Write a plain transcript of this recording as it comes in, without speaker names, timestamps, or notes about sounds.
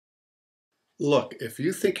Look, if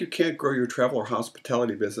you think you can't grow your travel or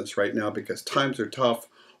hospitality business right now because times are tough,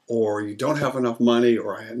 or you don't have enough money,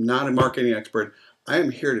 or I am not a marketing expert, I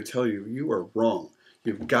am here to tell you you are wrong.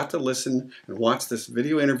 You've got to listen and watch this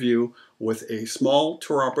video interview with a small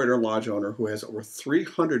tour operator and lodge owner who has over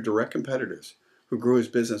 300 direct competitors who grew his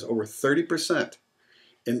business over 30%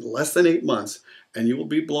 in less than 8 months, and you will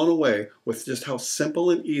be blown away with just how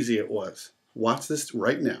simple and easy it was. Watch this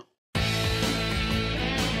right now.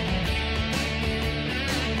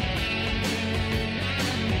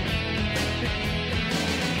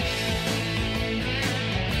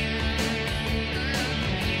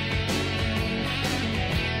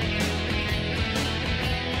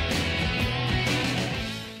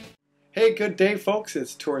 Hey, good day, folks.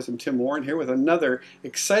 It's Tourism Tim Warren here with another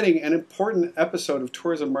exciting and important episode of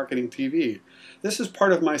Tourism Marketing TV. This is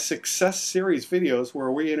part of my Success Series videos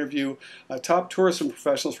where we interview top tourism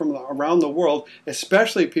professionals from around the world,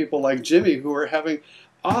 especially people like Jimmy who are having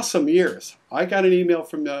awesome years. I got an email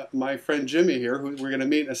from my friend Jimmy here, who we're going to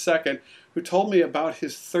meet in a second, who told me about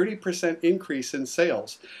his 30% increase in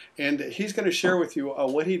sales. And he's going to share with you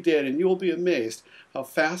what he did, and you will be amazed how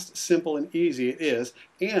fast, simple, and easy it is,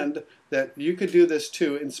 and that you could do this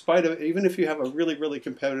too, in spite of, even if you have a really, really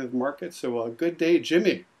competitive market. So good day,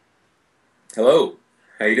 Jimmy. Hello.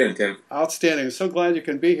 How you doing, Tim? Outstanding. I'm so glad you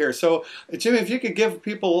can be here. So, Jimmy, if you could give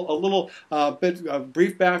people a little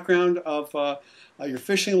brief background of your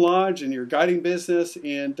fishing lodge and your guiding business,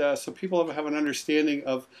 and so people have an understanding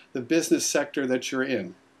of the business sector that you're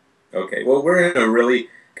in. Okay. Well, we're in a really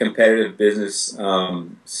competitive business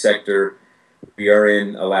sector. We are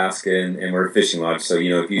in Alaska, and we're a fishing lodge. So,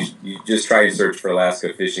 if you just try and search for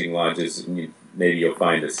Alaska fishing lodges, maybe you'll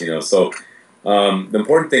find us. So the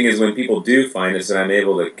important thing is when people do find us, and I'm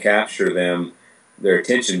able to capture their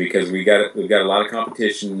attention, because we've got a lot of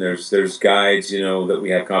competition. There's guides, that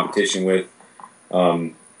we have competition with.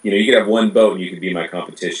 You could have one boat and you could be my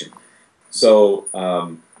competition. So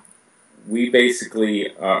we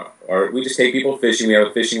basically we just take people fishing. We have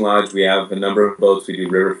a fishing lodge. We have a number of boats. We do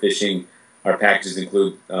river fishing. Our packages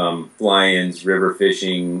include fly-ins, river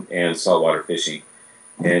fishing, and saltwater fishing.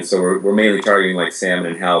 And so we're mainly targeting like salmon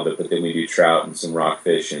and halibut, but then we do trout and some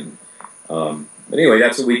rockfish. And but anyway,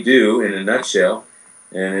 that's what we do in a nutshell.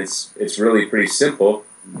 And it's really pretty simple,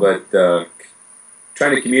 but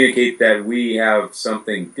trying to communicate that we have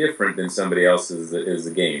something different than somebody else is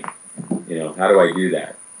the game. How do I do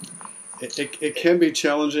that? It can be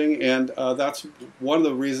challenging, and that's one of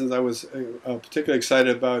the reasons I was particularly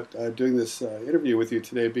excited about doing this interview with you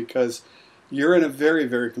today, because you're in a very,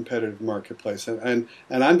 very competitive marketplace, and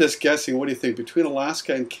I'm just guessing. What do you think, between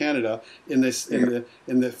Alaska and Canada in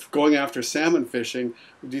the going after salmon fishing?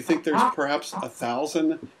 Do you think there's perhaps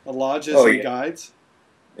 1,000 lodges and guides?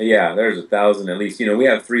 Yeah, there's 1,000 at least. We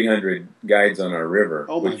have 300 guides on our river.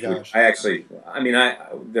 Oh my gosh! That's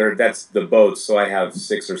the boats, so I have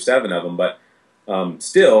 6 or 7 of them. But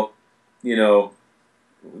still,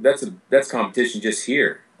 that's competition just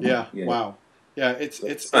here. Yeah. Wow. Yeah. It's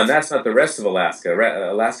and that's not the rest of Alaska.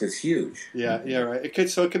 Alaska's huge. Yeah. Yeah. Right. It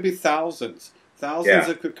could be thousands of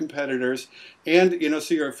competitors, and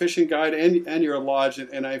so you're a fishing guide and you're a lodge,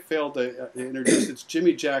 and I failed to introduce. It's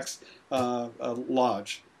Jimmy Jack's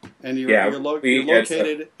lodge, and you're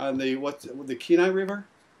located on the Kenai River.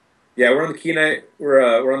 Yeah, we're on the Kenai.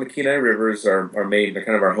 We're on the Kenai River is our main,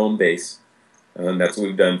 kind of our home base, and that's what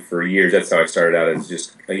we've done for years. That's how I started out, as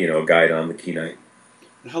just a guide on the Kenai.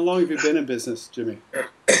 And how long have you been in business, Jimmy?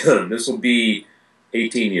 This will be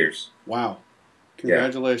 18 years. Wow.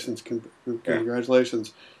 Congratulations! Yeah.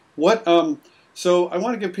 Congratulations! What? So I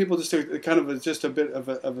want to give people just a bit of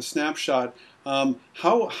a snapshot.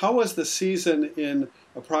 How was the season in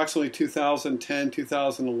approximately 2010,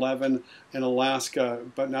 2011 in Alaska?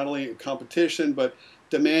 But not only competition, but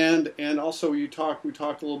demand, and also we talked a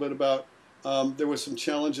little bit about there was some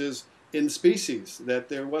challenges in species, that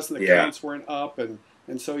there wasn't, the counts weren't up, and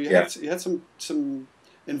so you had some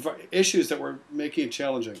issues that were making it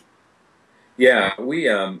challenging. Yeah, we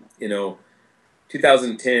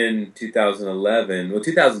 2010, 2011. Well,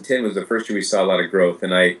 2010 was the first year we saw a lot of growth,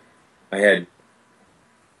 and I had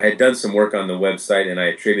done some work on the website, and I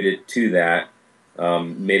attributed it to that,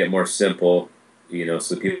 made it more simple,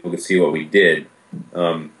 so people could see what we did,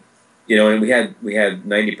 and we had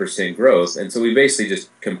 90% growth, and so we basically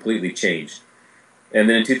just completely changed. And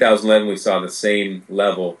then in 2011 we saw the same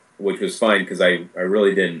level, which was fine, because I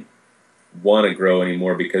really didn't want to grow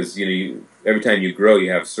anymore, because every time you grow you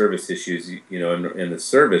have service issues, and the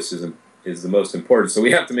service is the most important. So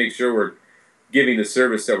we have to make sure we're giving the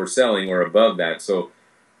service that we're selling or above that. So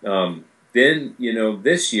then,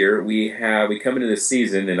 this year we come into this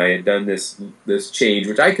season, and I had done this change,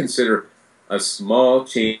 which I consider a small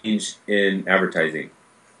change in advertising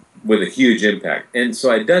with a huge impact. And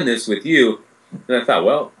so I'd done this with you, and I thought,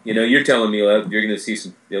 well, you're telling me you're going to see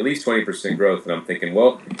at least 20% growth, and I'm thinking,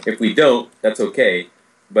 well, if we don't, that's okay,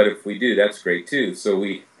 but if we do, that's great too. So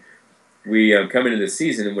we come into this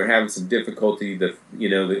season, and we're having some difficulty.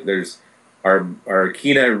 There's our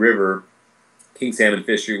Kenai River king salmon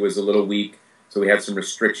fishery was a little weak, so we had some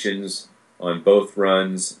restrictions on both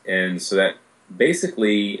runs, and so that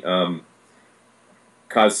basically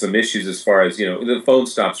caused some issues as far as the phone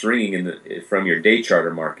stops ringing from your day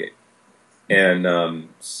charter market, and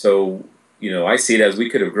so I see it as we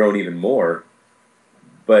could have grown even more,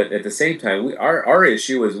 but at the same time, our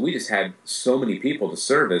issue was we just had so many people to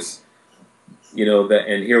service,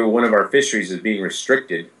 and here one of our fisheries is being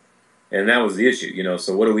restricted. And that was the issue,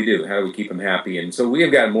 so what do we do? How do we keep them happy? And so we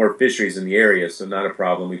have got more fisheries in the area, so not a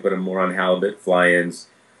problem. We put them more on halibut, fly-ins,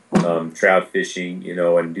 trout fishing,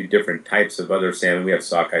 and do different types of other salmon. We have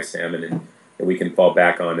sockeye salmon that we can fall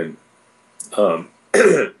back on. And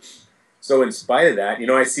so in spite of that,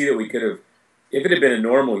 I see that we could have, if it had been a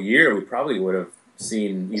normal year, we probably would have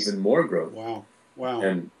seen even more growth. Wow, wow.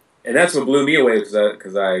 And that's what blew me away,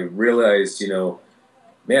 because I realized,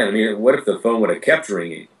 man, I mean, what if the phone would have kept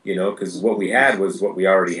ringing? Because what we had was what we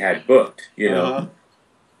already had booked.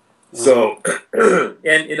 So,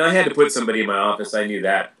 and I had to put somebody in my office. I knew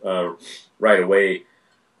that right away,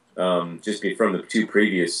 just from the 2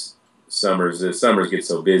 previous summers. The summers get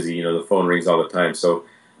so busy, the phone rings all the time. So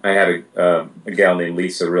I had a gal named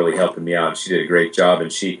Lisa really helping me out. She did a great job,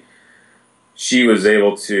 and she was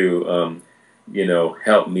able to,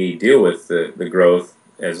 help me deal with the growth,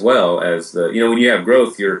 as well as when you have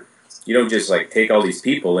growth, you don't just like take all these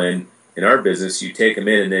people in our business. You take them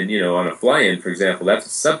in, and then on a fly-in, for example, that's a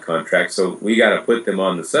subcontract. So we got to put them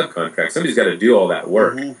on the subcontract. Somebody's got to do all that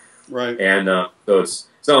work, right? And so it's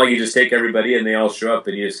not like you just take everybody and they all show up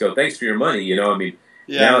and you just go, thanks for your money. I mean,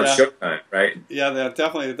 now it's showtime, right? Yeah,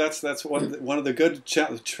 definitely. That's one of the good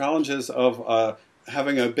challenges of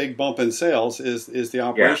having a big bump in sales is the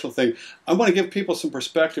operational thing. I want to give people some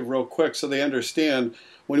perspective real quick so they understand.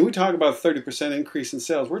 When we talk about 30% increase in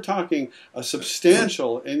sales, we're talking a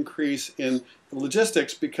substantial increase in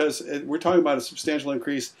logistics, because we're talking about a substantial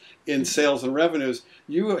increase in sales and revenues.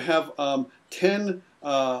 You have 10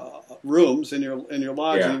 rooms in your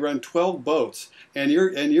lodge, and you run 12 boats, and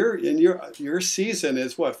your season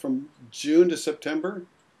is what, from June to September?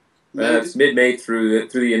 It's mid-May through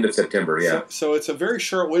the end of September, yeah. So it's a very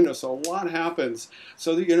short window, so a lot happens.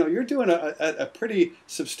 So you're doing a pretty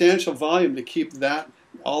substantial volume to keep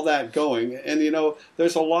all that going. And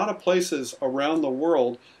there's a lot of places around the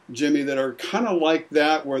world, Jimmy, that are kind of like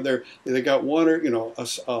that, where they got one or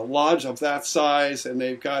a lodge of that size, and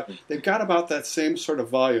they've got about that same sort of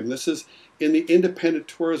volume. This is in the independent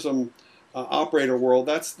tourism operator world.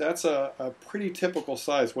 That's a pretty typical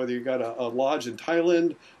size, whether you got a lodge in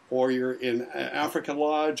Thailand, or you're in an African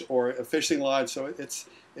lodge, or a fishing lodge. So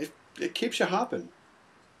it keeps you hopping.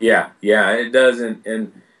 Yeah, it does.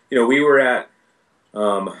 And we were at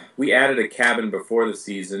we added a cabin before the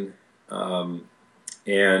season,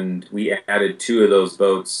 and we added 2 of those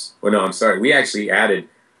boats. Well, no, I'm sorry. We actually added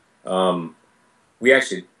 2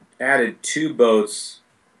 boats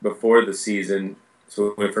before the season.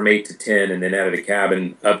 So we went from 8 to 10, and then added a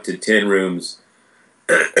cabin up to 10 rooms.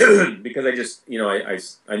 Because I just,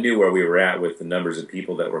 I knew where we were at with the numbers of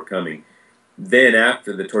people that were coming. Then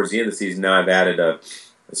towards the end of the season, now I've added a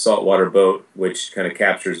saltwater boat, which kind of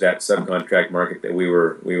captures that subcontract market that we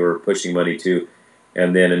were pushing money to,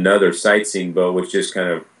 and then another sightseeing boat, which just kind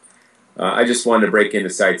of, I just wanted to break into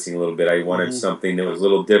sightseeing a little bit. I wanted something that was a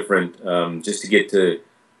little different, just to get to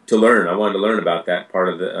learn. I wanted to learn about that part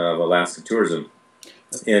of Alaska tourism,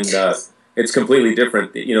 and it's completely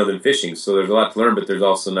different, than fishing. So there's a lot to learn, but there's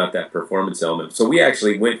also not that performance element. So we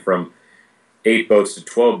actually went from 8 boats to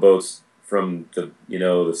 12 boats from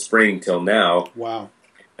the spring till now. Wow.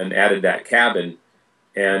 And added that cabin,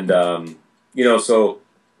 and so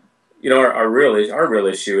our real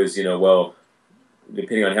issue is well,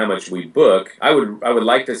 depending on how much we book, I would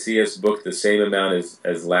like to see us book the same amount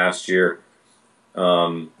as last year,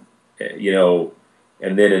 and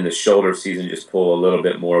then in the shoulder season just pull a little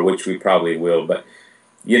bit more, which we probably will. But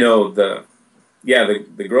the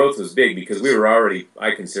growth was big because we were already, I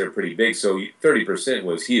consider, pretty big. So 30%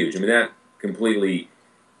 was huge. I mean, that completely.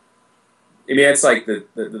 I mean, it's like the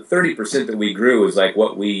 30% that we grew is like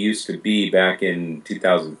what we used to be back in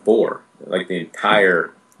 2004. Like the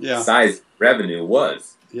entire size revenue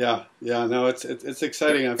was. Yeah, yeah, no, it's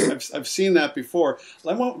exciting. I've seen that before.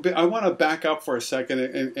 I want to back up for a second,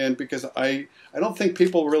 and because I don't think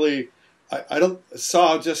people really I don't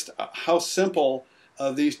saw just how simple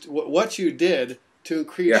what you did to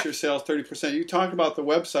increase Yeah. your sales 30%. You talked about the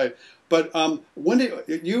website, but when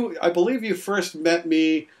did you? I believe you first met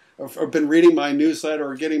me or been reading my newsletter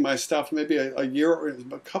or getting my stuff maybe a year or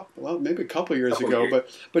a couple, well, maybe a couple years Couple ago. years.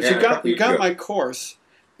 But Yeah, a couple you years got ago. my course,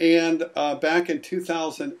 and back in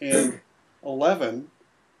 2011,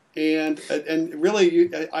 and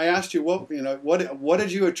really, I asked you what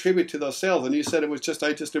did you attribute to those sales, and you said it was just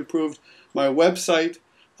I just improved my website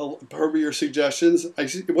per your suggestions.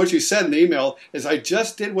 What you said in the email is I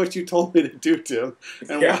just did what you told me to do, Tim,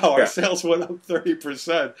 and Yeah, wow, our yeah, sales went up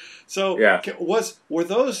 30%. So yeah. were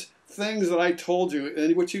those things that I told you,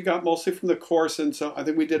 and which you got mostly from the course, and so I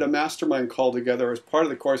think we did a mastermind call together as part of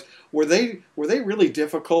the course. Were they really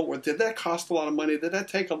difficult? Did that cost a lot of money? Did that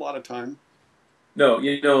take a lot of time? No,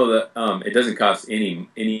 you know that it doesn't cost any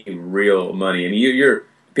real money. I mean, you're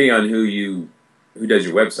depending on who does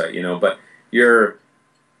your website, you know. But you're,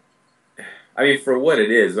 I mean, for what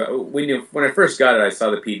it is, when I first got it, I saw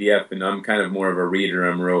the PDF, and I'm kind of more of a reader.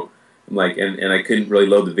 I'm like, and I couldn't really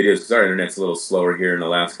load the videos because our internet's a little slower here in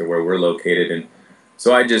Alaska where we're located, and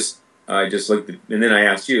so I just looked at, and then I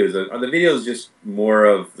asked you, are the videos just more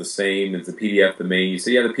of the same? Is the PDF the main? You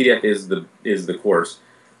said, yeah, the PDF is the course.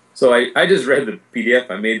 So I just read the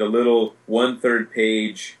PDF. I made the little 1/3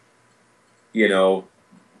 page, you know,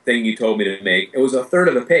 thing you told me to make. It was a third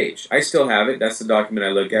of a page. I still have it. That's the document I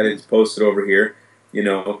look at. It's posted over here, you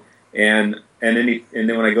know. And then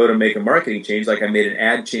when I go to make a marketing change, like I made an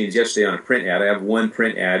ad change yesterday on a print ad. I have one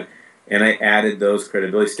print ad, and I added those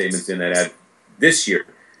credibility statements in that ad this year.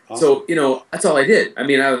 Awesome. So, you know, that's all I did. I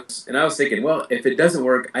mean, I was thinking, well, if it doesn't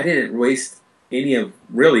work, I didn't waste any of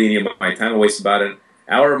my time. I wasted about an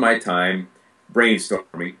hour of my time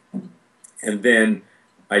brainstorming, and then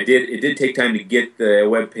it did take time to get the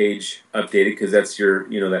web page updated because that's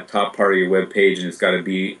that top part of your web page, and it's got to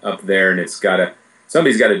be up there, and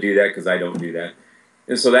somebody's got to do that because I don't do that.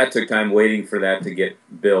 And so that took time waiting for that to get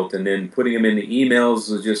built, and then putting them in the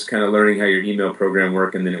emails was just kind of learning how your email program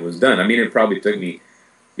worked, and then it was done. I mean, it probably took me,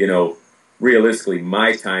 realistically,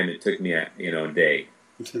 my time, it took me a day.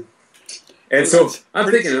 And so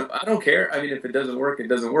I'm thinking, I don't care. I mean, if it doesn't work, it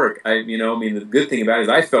doesn't work. I mean, the good thing about it is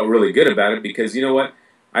I felt really good about it because you know what?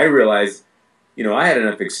 I realized, I had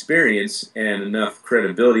enough experience and enough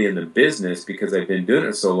credibility in the business because I've been doing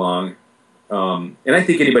it so long. And I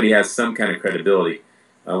think anybody has some kind of credibility,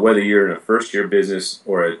 whether you're in a first-year business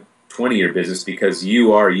or a 20-year business, because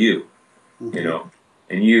you are you, Mm-hmm.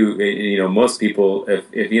 And most people,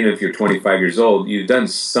 even if you're 25 years old, you've done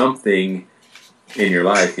something in your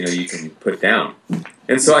life, you can put down.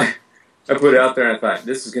 And so I put it out there, and I thought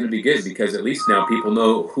this is going to be good because at least now people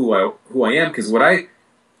know who I am. Because what I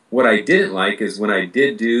didn't like is when I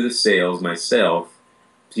did do the sales myself,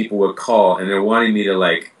 people would call and they're wanting me to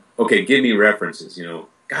okay, give me references. God,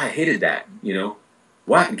 I hated that.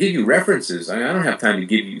 What? Give you references? I don't have time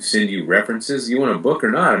to send you references. You want a book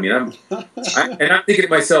or not? I mean, I'm thinking to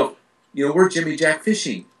myself, we're Jimmy Jack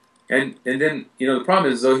Fishing, and then the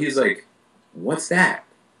problem is though he's like, what's that?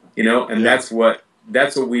 And Yeah. that's what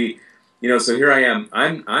we, so here I am.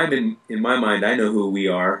 I'm in my mind, I know who we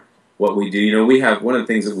are, what we do. We have, one of the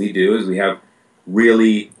things that we do is we have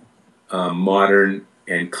really modern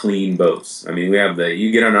and clean boats. I mean,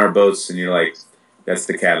 you get on our boats and you're like, that's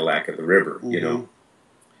the Cadillac of the river, Mm-hmm.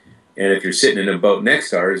 And if you're sitting in a boat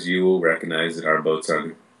next to ours, you will recognize that our boats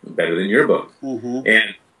are better than your boat. Mm-hmm.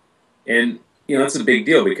 And it's a big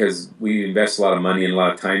deal because we invest a lot of money and a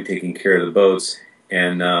lot of time taking care of the boats.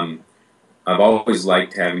 And I've always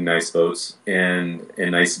liked having nice boats and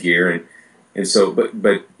nice gear. And so, but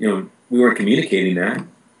we weren't communicating that.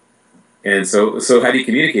 And so how do you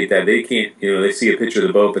communicate that? They can't, they see a picture of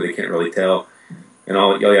the boat, but they can't really tell. And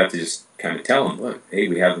all you have to just kind of tell them, look, hey,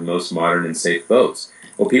 we have the most modern and safe boats.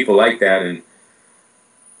 Well, people like that. And,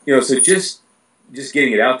 so just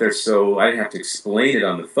getting it out there so I didn't have to explain it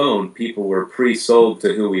on the phone. People were pre-sold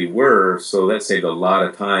to who we were, so that saved a lot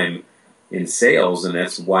of time in sales, and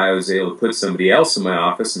that's why I was able to put somebody else in my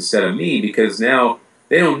office instead of me, because now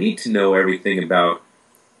they don't need to know everything about,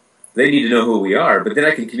 they need to know who we are, but then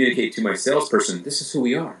I can communicate to my salesperson, this is who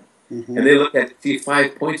we are. Mm-hmm. And they look at the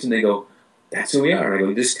 5 points and they go, that's who we are. And I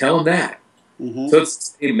go, just tell them that. Mm-hmm. So it's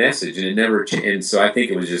the same message, and it never changed. And so I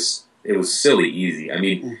think it was silly easy. I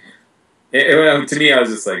mean, to me, I was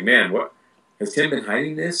just like, man, what? has Tim been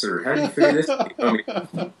hiding this, or how did you figure this?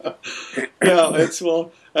 Yeah,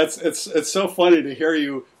 it's so funny to hear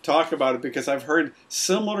you talk about it, because I've heard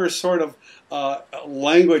similar sort of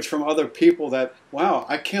language from other people that, wow,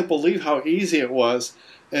 I can't believe how easy it was.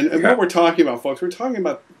 And Yeah, what we're talking about, folks, we're talking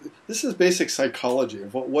about, this is basic psychology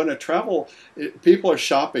of when a travel, people are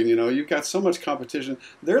shopping, you've got so much competition.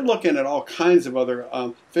 They're looking at all kinds of other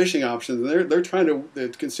fishing options. And they're trying to, the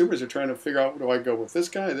consumers are trying to figure out, do I go with this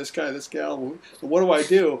guy, this gal? What do I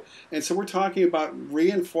do? And so we're talking about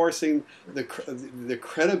reinforcing the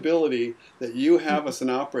credibility that you have as an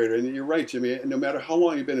operator. And you're right, Jimmy, no matter how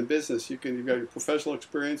long you've been in business, you've got your professional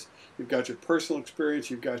experience, you've got your personal experience,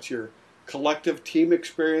 you've got your collective team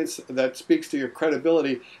experience that speaks to your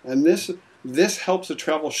credibility, and this helps a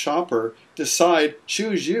travel shopper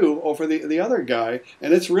choose you over the other guy,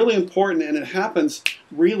 and it's really important, and it happens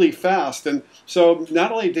really fast. And so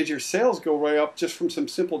not only did your sales go way up just from some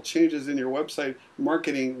simple changes in your website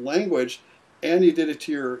marketing language, and you did it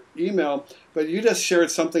to your email, but you just shared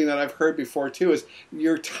something that I've heard before too, is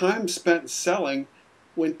your time spent selling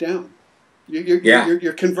went down.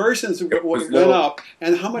 Your conversions went up,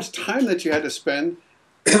 and how much time that you had to spend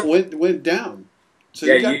went down. So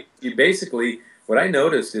you basically, what I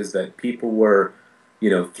noticed is that people were,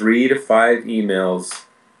 3 to 5 emails,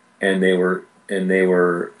 and they were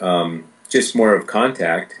just more of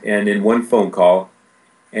contact, and in one phone call,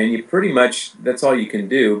 and you pretty much, that's all you can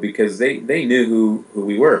do, because they knew who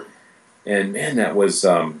we were, and man, that was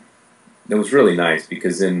really nice,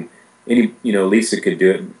 because then Lisa could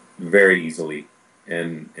do it very easily,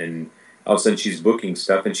 and all of a sudden she's booking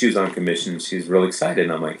stuff, and she was on commission. She's real excited,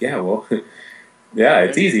 and I'm like, yeah, well, yeah,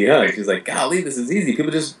 it's easy, huh? She's like, golly, this is easy.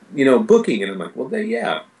 People just booking, and I'm like, well,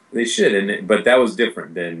 they should, but that was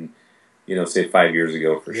different than say 5 years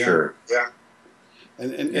ago for sure. Yeah,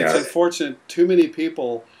 and it's unfortunate. Too many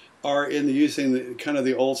people are using kind of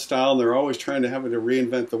the old style, and they're always trying to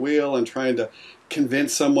reinvent the wheel and trying to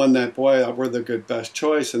convince someone that, boy, we're the best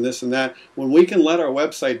choice and this and that. When we can let our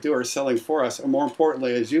website do our selling for us, and more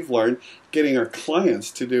importantly, as you've learned, getting our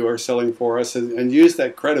clients to do our selling for us, and use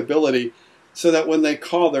that credibility, so that when they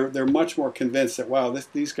call, they're much more convinced that, wow,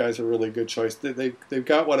 these guys are a really good choice. They've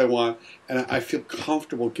got what I want, and I feel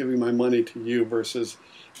comfortable giving my money to you versus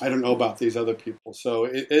I don't know about these other people. So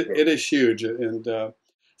it is huge. And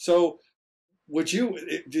so would you,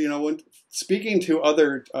 when speaking to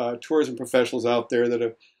other tourism professionals out there that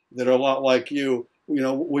are a lot like you,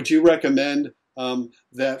 would you recommend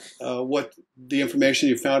that what the information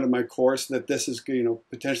you found in my course, that this is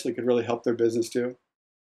potentially could really help their business too?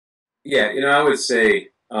 Yeah, I would say,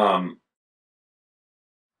 I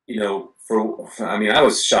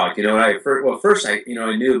was shocked. When first I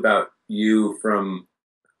knew about you from,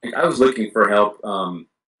 I was looking for help,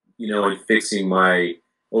 in fixing my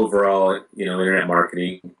overall, internet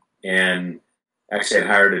marketing, and actually I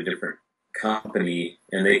hired a different company,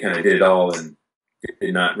 and they kind of did it all, and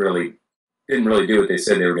didn't really do what they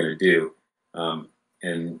said they were going to do,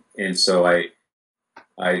 and so I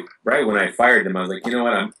right when I fired them, I was like, you know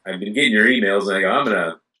what, I've been getting your emails, and I go, I'm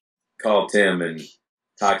gonna call Tim and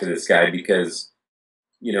talk to this guy, because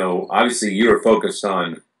obviously you were focused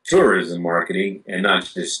on tourism marketing and not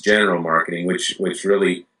just general marketing, which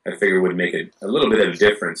really I figured would make a little bit of a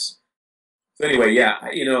difference. So anyway, yeah,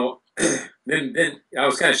 then I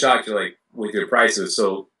was kind of shocked, like, with your prices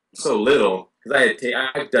so little, because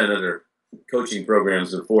I've done other coaching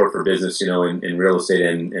programs before for business, in real estate,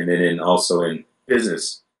 and then also in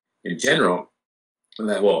business in general. And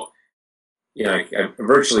that, well, I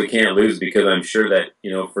virtually can't lose, because I'm sure that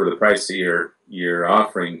for the price that you're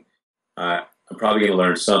offering, I'm probably going to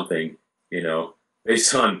learn something.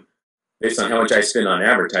 Based on how much I spend on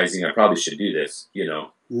advertising, I probably should do this.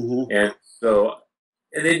 Mm-hmm. And so,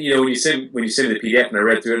 and then when you send me the PDF, and I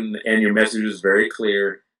read through it, and your message was very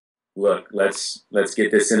clear. Look, let's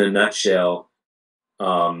get this in a nutshell.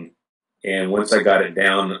 And once I got it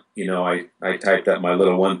down, I typed up my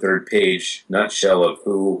little 1/3 page nutshell of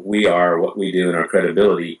who we are, what we do, and our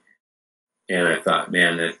credibility. And I thought,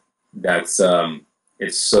 man, that's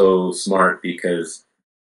it's so smart, because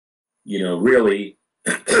really,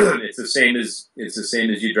 it's the same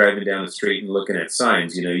as you driving down the street and looking at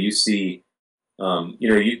signs. You see,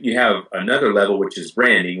 you have another level, which is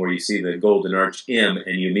branding, where you see the golden arch M,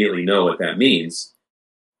 and you immediately know what that means.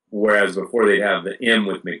 Whereas before, they'd have the M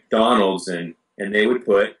with McDonald's, and they would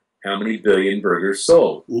put how many billion burgers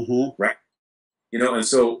sold, right? And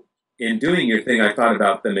so in doing your thing, I thought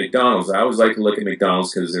about the McDonald's. I always like to look at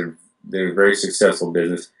McDonald's, because they're a very successful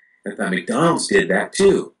business. I thought McDonald's did that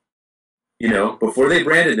too. Before they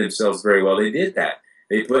branded themselves very well, they did that.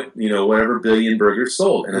 they put, whatever billion burgers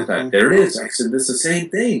sold. And I thought, there it is. I said, this is the same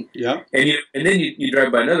thing. Yeah. And then you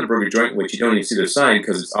drive by another burger joint, which you don't even see their sign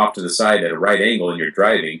because it's off to the side at a right angle and you're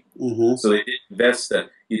driving. So they did invest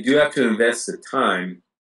you do have to invest the time.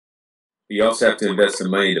 But you also have to invest the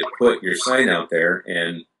money to put your sign out there,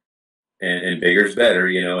 and bigger's better,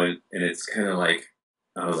 and it's kind of like,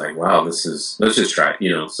 I was like, wow, let's just try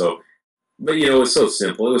it, so, but it was so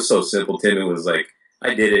simple. It was so simple, Tim. It was like,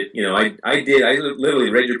 I did it, I literally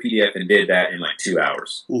read your PDF and did that in like 2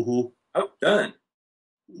 hours. I was done.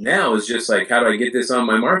 Now it's just like, how do I get this on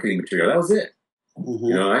my marketing material? That was it.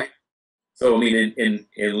 So, I mean, in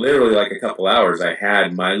literally like a couple hours, I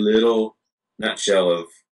had my little nutshell of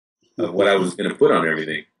what I was going to put on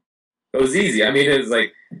everything. It was easy. I mean, it was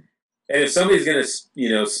like, and if somebody's going to,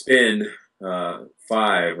 spend $5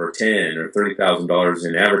 or $10 or $30,000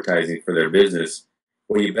 in advertising for their business,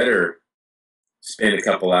 well, you better spend a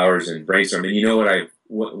couple hours and brainstorm. And you know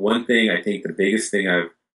one thing I think the biggest thing I've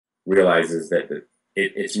realized is that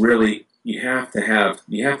it's really, you have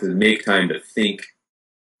to make time to think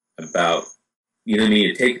about, you know what I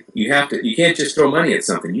mean? You can't just throw money at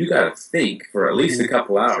something. You got to think for at least a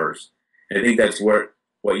couple hours. And I think that's what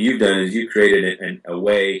you've done is you created a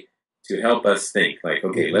way to help us think. Like,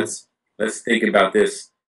 okay, let's think about this.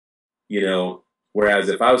 Whereas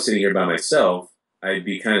if I was sitting here by myself, I'd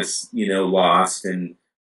be kind of lost and,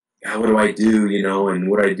 God, what do I do? And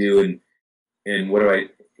what do I do? And what do I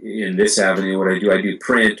in this avenue? What do I do? I do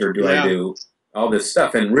print or do I do all this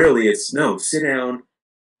stuff? And really, it's no. Sit down.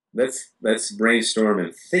 Let's brainstorm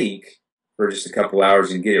and think for just a couple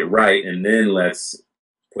hours and get it right, and then let's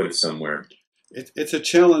put it somewhere. It's a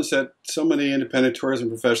challenge that so many independent tourism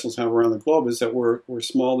professionals have around the globe, is that we're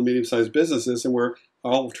small to medium-sized businesses, and we're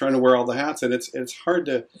all trying to wear all the hats, and it's hard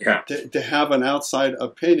to have an outside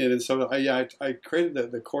opinion. And so I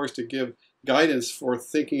created the course to give guidance for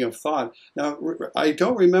thinking of thought. Now, I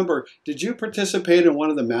don't remember, did you participate in one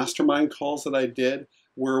of the mastermind calls that I did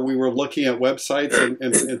where we were looking at websites and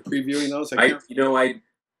previewing those?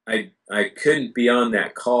 I couldn't be on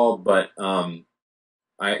that call, but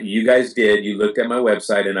you guys did. You looked at my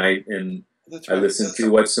website, and I listened to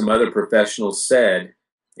what some other professionals said,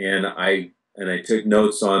 and I took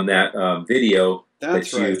notes on that video.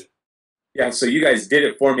 That's right. Yeah, so you guys did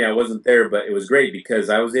it for me. I wasn't there, but it was great because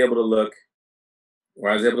I was able to look, or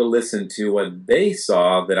I was able to listen to what they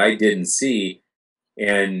saw that I didn't see,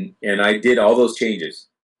 and I did all those changes.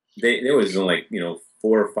 There was like 4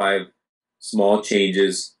 or 5 small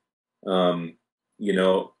changes, and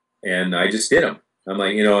I just did them. I'm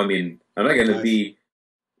like, I mean, I'm not going to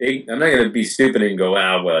be stupid and go,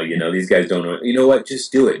 well, these guys don't know. You know what?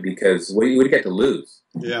 Just do it, because what do you got to lose?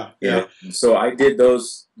 Yeah. So I did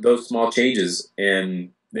those small changes,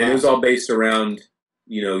 and it was all based around,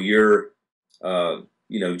 your,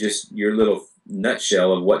 just your little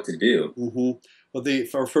nutshell of what to do. Well,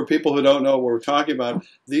 for people who don't know what we're talking about,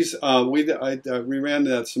 these we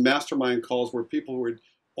ran some mastermind calls where people were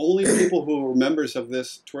only people who were members of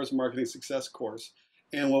this tourism marketing success course.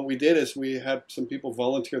 And what we did is we had some people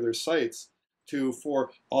volunteer their sites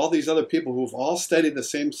for all these other people who've all studied the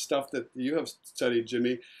same stuff that you have studied,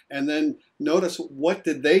 Jimmy, and then notice what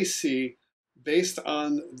did they see based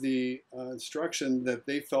on the instruction that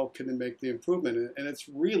they felt can make the improvement. And it's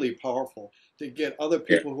really powerful to get other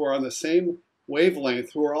people who are on the same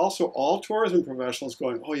wavelength, who are also all tourism professionals,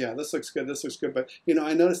 going, oh yeah, this looks good, but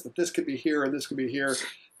I noticed that this could be here and this could be here.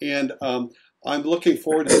 And I'm looking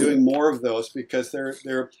forward to doing more of those, because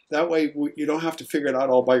they're that way you don't have to figure it out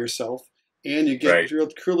all by yourself, and you get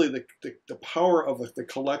truly the power of the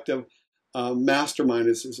collective mastermind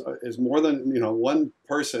is more than one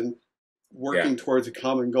person working towards a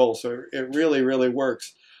common goal. So it really, really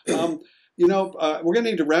works. We're going to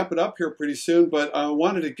need to wrap it up here pretty soon, but I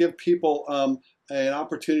wanted to give people an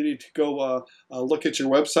opportunity to go look at your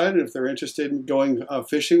website, and if they're interested in going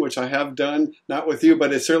fishing, which I have done, not with you,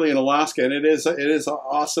 but it's certainly in Alaska, and it is an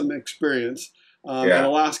awesome experience. And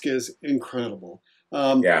Alaska is incredible.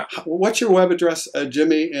 What's your web address,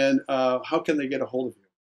 Jimmy, and how can they get a hold of you?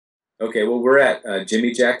 Okay, well, we're at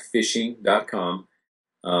jimmyjackfishing.com.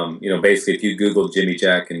 Basically, if you Google Jimmy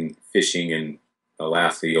Jack and fishing in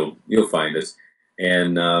Alaska, you'll find us.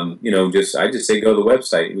 And I just say go to the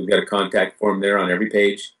website. We've got a contact form there on every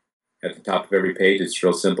page. At the top of every page, it's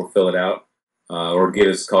real simple. Fill it out, or give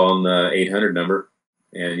us a call on the 800 number,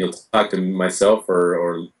 and you'll talk to myself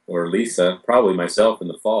or Lisa, probably myself in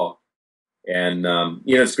the fall. And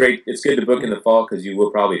it's great. It's good to book in the fall because you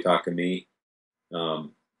will probably talk to me. Of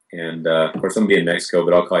course, I'm gonna be in Mexico,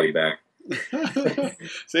 but I'll call you back.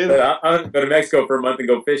 See, But I'm going to go to Mexico for a month and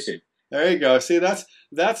go fishing. there you go. See, that's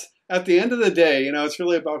at the end of the day, it's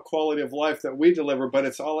really about quality of life that we deliver,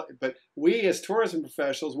 but we as tourism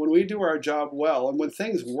professionals, when we do our job well and when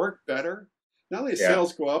things work better, not only Yeah.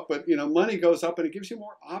 sales go up, but money goes up and it gives you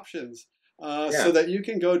more options. Yeah. So that you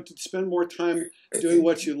can go to spend more time doing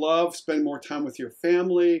what you love, spend more time with your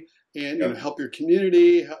family, and Yep. help your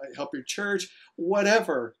community, help your church,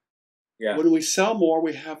 whatever. Yeah. When we sell more,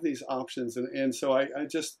 we have these options, and so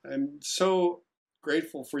I'm so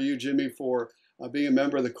grateful for you, Jimmy, for being a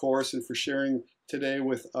member of the course and for sharing today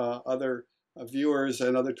with other viewers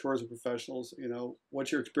and other tourism professionals,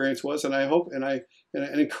 what your experience was, and I hope and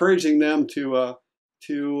encouraging them to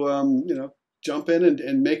jump in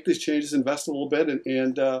and make these changes, invest a little bit,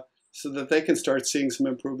 and so that they can start seeing some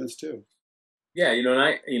improvements too. Yeah,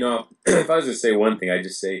 if I was to say one thing, I'd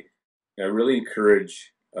just say I really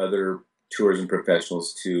encourage other tourism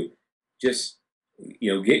professionals to just,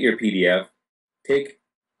 get your PDF, take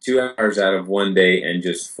 2 hours out of one day and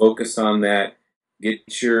just focus on that.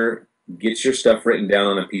 Get your get your stuff written down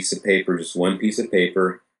on a piece of paper, just one piece of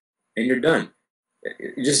paper, and you're done.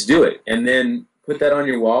 Just do it, and then put that on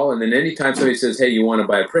your wall. And then anytime somebody says, "Hey, you want to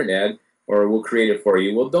buy a print ad, or we'll create it for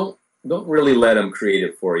you," well, don't really let them create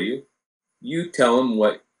it for you. You tell them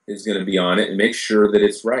what is going to be on it, and make sure that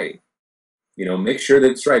it's right. Make sure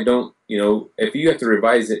that it's right. Don't if you have to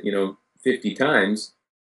revise it, 50 times,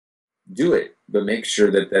 do it, but make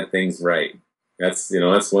sure that that thing's right. That's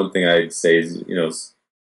one thing I'd say is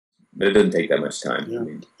but it doesn't take that much time. Yeah.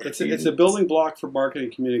 It's a building block for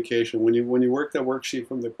marketing communication. When you work that worksheet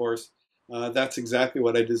from the course, that's exactly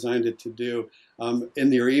what I designed it to do.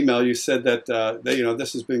 In your email, you said that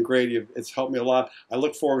this has been great. It's helped me a lot. I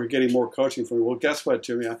look forward to getting more coaching from you. Well, guess what,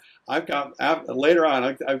 Jimmy? Later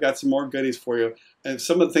on, I've got some more goodies for you, and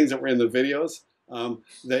some of the things that were in the videos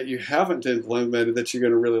that you haven't implemented that you're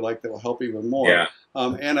going to really like that will help even more. Yeah.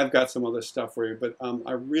 And I've got some other stuff for you. But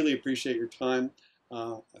I really appreciate your time.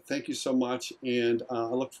 Thank you so much, and I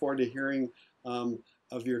look forward to hearing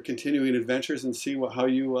of your continuing adventures and see how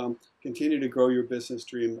you continue to grow your business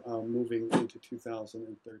dream moving into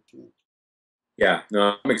 2013. Yeah,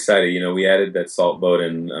 no, I'm excited. We added that salt boat,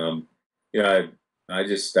 and I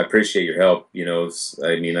just appreciate your help.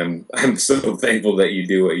 I'm so thankful that you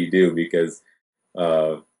do what you do because,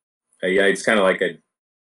 yeah, it's kind of like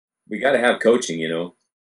we got to have coaching.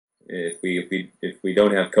 If we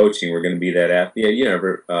don't have coaching, we're going to be that athlete. Yeah,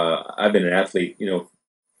 I've been an athlete,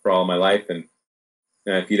 for all my life, and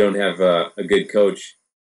if you don't have a good coach,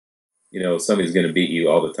 somebody's going to beat you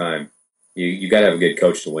all the time. You got to have a good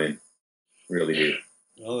coach to win. Really do.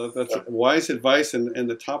 Well, that's wise advice, and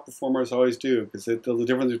the top performers always do, because the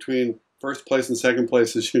difference between first place and second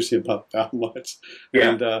place is usually about that much.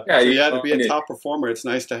 Yeah. And to be a top performer, it's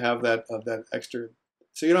nice to have that extra,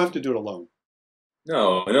 so you don't have to do it alone.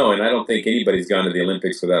 No, and I don't think anybody's gone to the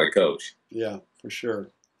Olympics without a coach. Yeah, for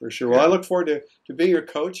sure. Well, I look forward to being your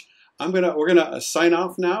coach. We're gonna sign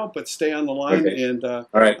off now, but stay on the line, Okay. and All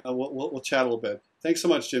right. we'll chat a little bit. Thanks so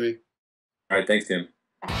much, Jimmy. All right, thanks, Tim.